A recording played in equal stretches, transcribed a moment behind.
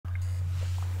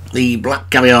The Black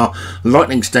Caviar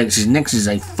Lightning Stakes is next. Is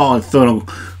a 5 furlong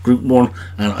Group 1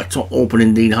 and a top open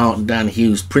indeed. Hart Dan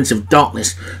Hughes. Prince of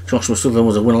Darkness Joshua Sutherland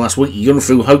was a winner last week.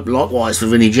 Yunfu Hope likewise for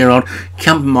Vinnie Gerard.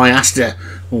 Camp Myasta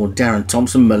or Darren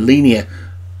Thompson. Melania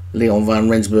Leon van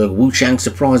Rensburg. Wu Chang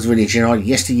Surprise Vinnie Gerard.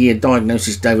 Yesteryear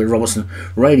Diagnosis David Robertson.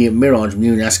 Radiant Mirage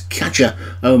Muniz. Catcher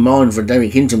Oh Mine for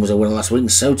Derek Hinton was a winner last week,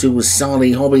 and so too was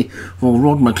Sali Hobby for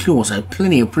Rod McClure. So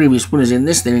plenty of previous winners in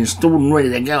this. They're installed and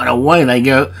ready to go, and away they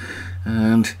go.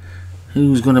 And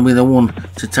who's going to be the one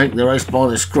to take the race by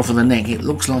the scruff of the neck? It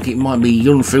looks like it might be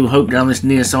Yunfu Hope down this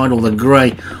near side, or the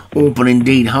grey Open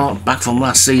Indeed Heart back from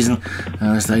last season.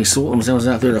 As they sort themselves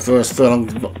out through the first furlong,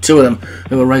 got 2 of them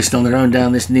who were raced on their own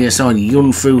down this near side.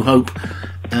 Yunfu Hope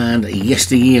and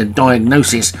Yesteryear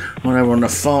Diagnosis right over on the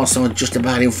far side, just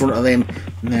about in front of them.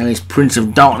 Now is Prince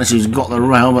of Darkness, who's got the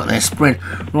rail, but they're spread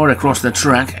right across the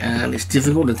track, and it's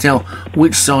difficult to tell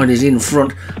which side is in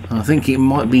front. I think it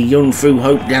might be Yunfu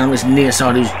Hope down this near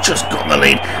side, who's just got the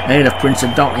lead ahead of Prince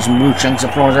of Darkness and Wu Chang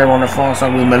Surprise over on the far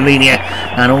side with Melania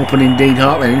and Open Indeed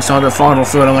Heart. They're inside the final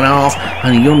furlong and a half,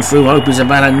 and Yunfu Hope is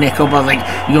about a neck up. I think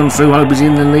Yunfu Hope is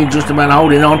in the lead, just about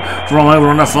holding on from over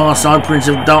on the far side. Prince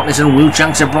of Darkness and Wu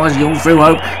Chang Surprise. Yunfu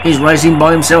Hope is racing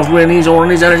by himself, really. He's all on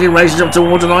his energy, races up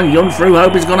towards the line. Yunfu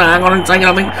Hope is going to hang on and take it.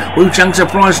 I think Wu Chang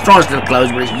Surprise tries to close,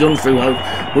 but it's Yunfu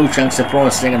Hope. Wu Chang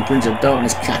Surprise second, Prince of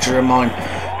Darkness, Catcher of Mine,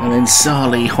 and then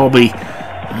Sali Hobby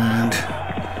and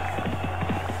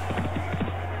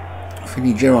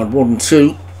Vinnie Gerard 1 and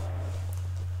 2.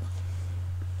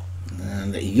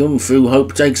 And Yunfu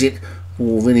Hope takes it.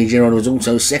 Vinnie Gerard was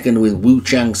also second with Wu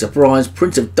Chang Surprise.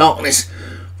 Prince of Darkness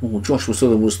Joshua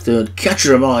Sutherland was third.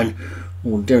 Catcher of Mine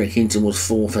Derek Hinton was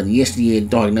fourth, and Yesteryear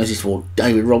Diagnosis for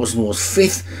David Robertson was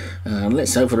fifth. And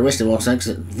let's hope for the rest of our sakes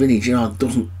that Vinnie Gerard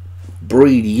doesn't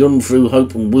breed Yunfu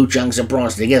Hope and Wu Chang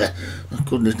Surprise together.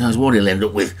 Goodness knows what he'll end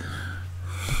up with.